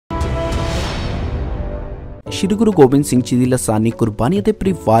श्री गुरु गोबिंद सिंह जी की लासानी कुर्बानी के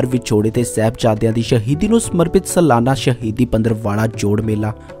परिवार विछोड़े ते साहिबजादियां की शहीदी नूं समर्पित सालाना शहीदी पंद्रवाड़ा जोड़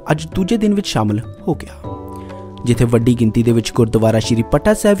मेला अज दूजे दिन विच शामिल हो गया, जिथे वड्डी गिनती दे विच गुरुद्वारा श्री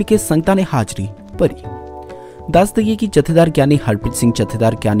पट्टा साहिब विखे संगतां ने हाजरी भरी। दस दईए कि जथेदार ज्ञानी हरप्रीत सिंह,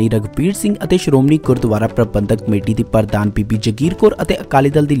 जथेदार ज्ञानी रघबीर सिंह और श्रोमणी गुरुद्वारा प्रबंधक कमेटी की प्रधान बीबी जगीर कौर और अकाली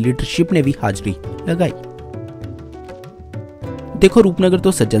दल की लीडरशिप ने भी हाजरी लगाई। देखो रूपनगर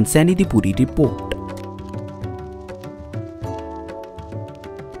तो सज्जन सैनी की पूरी रिपोर्ट।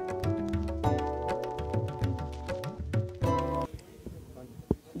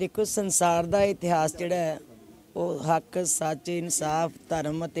 देखो संसार का इतिहास जिहड़ा है वो हक, सच, इंसाफ,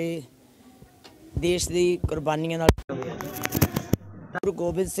 धर्म ते देश की कुर्बानियां नाल गुरु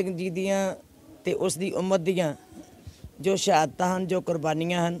गोबिंद सिंह जी दियां ते उस दी उम्मत दियां जो शहादतां हन, जो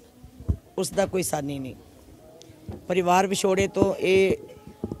कुर्बानियां हन, उसका कोई सानी नहीं। परिवार विछोड़े तो ये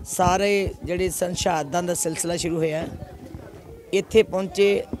सारे जिहड़े सन शहादतां दा सिलसिला शुरू होया। इत्थे पहुँचे,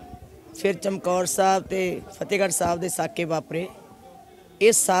 फिर चमकौर साहब ते फतेहगढ़ साहब दे साके वापरे।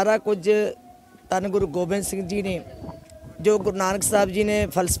 ये सारा कुछ धन गुरु गोबिंद सिंह जी ने, जो गुरु नानक साहब जी ने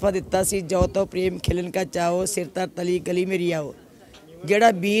फलसफा दिता सी, जो तो प्रेम खिलन का चाहो, सिर तर तली गली मेरी आओ,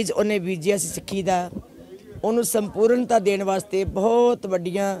 जिहड़ा बीज उन्हें बीजिया सी सिक्खी दा, उन्होंने संपूर्णता देने वास्ते बहुत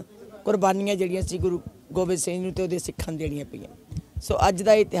वड्डियां कुर्बानियां जिहड़ियां सी गुरु गोबिंद सिंह नूं ते उहदे सिखां देणियां पईयां। सो अज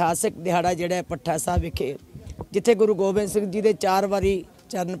दा इतिहासक दिहाड़ा जिहड़ा है पट्ठा साहब विखे, जिथे गुरु गोबिंद सिंह जी दे 4 वारी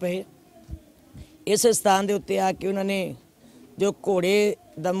चरण पे, इस स्थान के उत्ते आके उन्होंने जो घोड़े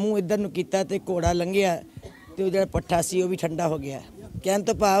का मूँह इधर नूं कीता ते घोड़ा लंघिया तो जो पट्ठा सी वो भी ठंडा हो गया। कहने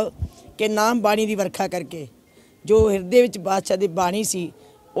तो भाव कि नाम बाणी की वर्खा करके जो हिरदे विच बादशाह की बाणी सी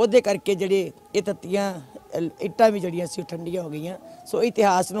उहदे करके जिहड़े ये तत्तियां इट्टां भी जड़ियां सी ठंडियां हो गई। सो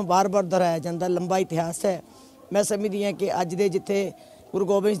इतिहास नूं बार बार दोहराया जाता, लंबा इतिहास है। मैं समझदी हाँ कि अज दे जिथे गुरु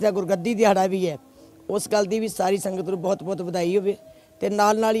गोबिंद सिंह दा गुरगद्दी दिहाड़ा भी है, उस गल की भी सारी संगत नूं बहुत बहुत बधाई होवे ते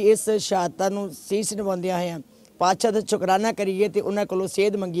नाल ही इस शहादतां नूं सीस निभाउंदिआं होइआं पातशाह दा शुकराना करिए ते उन्हां कोलों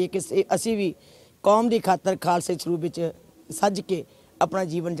सेध मंगीए कि असीं भी कौम की खातर खालसे सरूप विच सज के अपना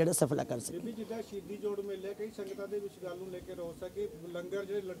जीवन जिहड़ा सफला कर सके। शहीदी जोड़ मेले कई संगतां दे विच गल नूं लेके रोस है कि लंगर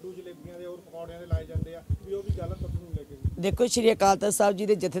जिहड़े लड्डू जलेबियां दे और पकौड़ियां दे लाए जांदे आ भी ओह भी गल नूं लेके। देखो श्री अकाल तख्त साहब जी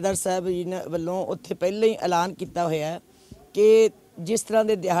के जथेदार साहब जी ने वल्लों उत्थे पहले ही ऐलान किया होया कि जिस तरह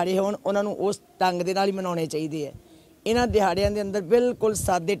के दिहाड़े होण उन्हां नूं उस ढंग दे नाल ही मनाउणे चाहीदे है। इन्हां दिहाड़ियां दे अंदर बिल्कुल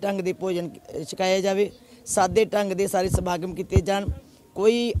सादे ढंग दे भोजन छकाया जावे, सादे ढंग दे सारे समागम किए जाण,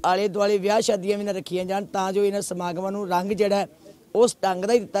 कोई आले दुआले विआह शादियां भी ना रखियां जाण, तां जो इन्हां समागमां नूं रंग जिहड़ा उस ढंग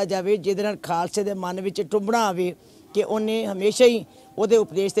का ही दिता जाए जिहदे नाल खालसे दे मन विच टुंबणा आवे कि उन्हें हमेशा ही उहदे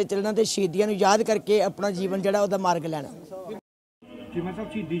उपदेश ते चलना ते शहीदियां नूं याद करके अपना जीवन जिहड़ा उहदा मार्ग लैणा। जिवें साहब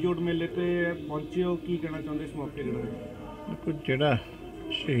शहीदी जोड़ मेले ते पहुंचे हो, की कहना चाहुंदे इस मौके ते? देखो जिहड़ा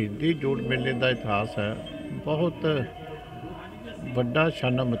शहीदी जोड़ मेले का इतिहास है बहुत वड्डा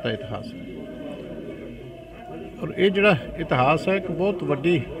शाना मता इतिहास है, और ये जिहड़ा इतिहास है एक बहुत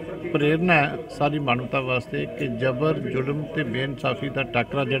वड्डी प्रेरणा है सारी मानवता वास्ते कि जबर जुल्म ते बेइंसाफी का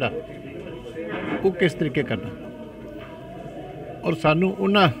टाकरा जिहड़ा वो किस तरीके करना। और सानू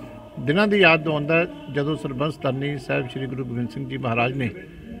उन्हां दिनां दी याद दिवाउंदा है जदों सरबंस धरनी साहिब श्री गुरु गोबिंद सिंह जी महाराज ने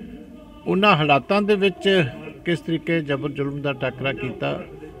उन्हां हालातां दे विच किस तरीके जबर जुल्म का टाकरा किया,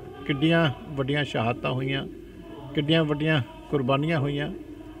 किड्डियां वड्डियां शहादतां होईयां, किड्डियां वड्डियां कुर्बानियां होईयां,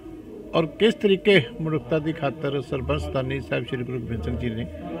 और किस तरीके मनुखता की खातर सरबंस धरनी साहिब श्री गुरु गोबिंद सिंह जी ने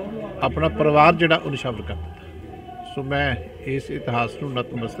अपना परिवार जिहड़ा उनछावर कर दिता। सो मैं इस इतिहास नूं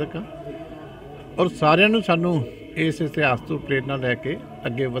नतमस्तक हाँ, और सारिਆਂ ਨੂੰ सानू इस इतिहास तो प्रेरणा लैके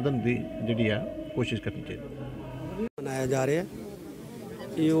अगे वधन की जिहड़ी आ कोशिश करनी चाहिए। मनाया जा रहा है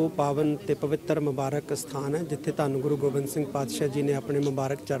ये वो पावन ते पवित्र मुबारक स्थान है जिथे धन गुरु गोबिंद सिंह पातशाह जी ने अपने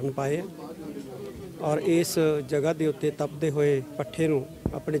मुबारक चरण पाए, और इस जगह के उत्ते तपदे हुए पट्ठे नूं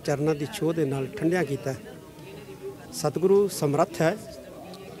अपने चरणों की छोह के नाल ठंडिया किया है। सतगुरु समर्थ है,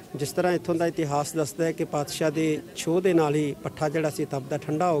 जिस तरह इत्थों का इतिहास दसदा है कि पातशाह के छोह के नाल ही पट्ठा जिहड़ा सी तपदा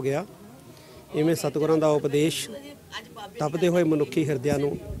ठंडा हो गया, इवें सतगुरां का उपदेश तपदे हुए मनुखी हिरदियां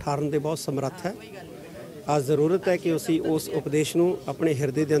नूं ठारन दे बहुत समर्थ है। आज जरूरत है कि असीं उस उपदेश नूं अपने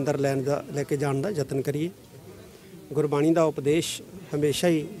हिरदे के अंदर लैके जाण दा यतन करिए। गुरबाणी का उपदेश हमेशा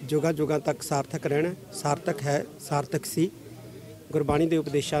ही जुगां जुगां तक सार्थक रहना, सार्थक है, सार्थक सी। गुरबाणी के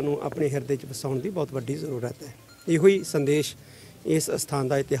उपदेशों नूं अपने हिरदे च वसाउण दी बहुत वड्डी जरूरत है। इहो ही संदेश इस स्थान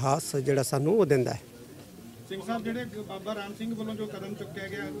का इतिहास जिहड़ा सानूं वो दिंदा है। सिंह साहब जिहड़े बाबा राम सिंह वालों जो कदम चुक्या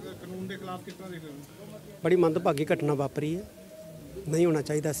गया कानून के खिलाफ किस तरह देखते हो? बड़ी मंदभागी घटना वापरी है, नहीं होना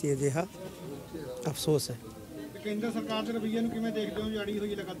चाहिए सी अजिहा, अफसोस है। केंद्र सरकार के रवैये नूं किवें देखदे हो जी अड़ी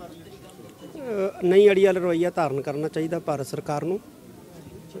हुई लगातार? नहीं अड़ी वाला रवैया धारण करना चाहिए भारत सरकार नूं,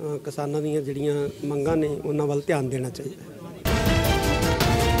 ਕਿਸਾਨਾਂ ਦੀਆਂ ਜਿਹੜੀਆਂ ਮੰਗਾਂ ਨੇ ਉਹਨਾਂ ਵੱਲ ਧਿਆਨ ਦੇਣਾ ਚਾਹੀਦਾ ਹੈ।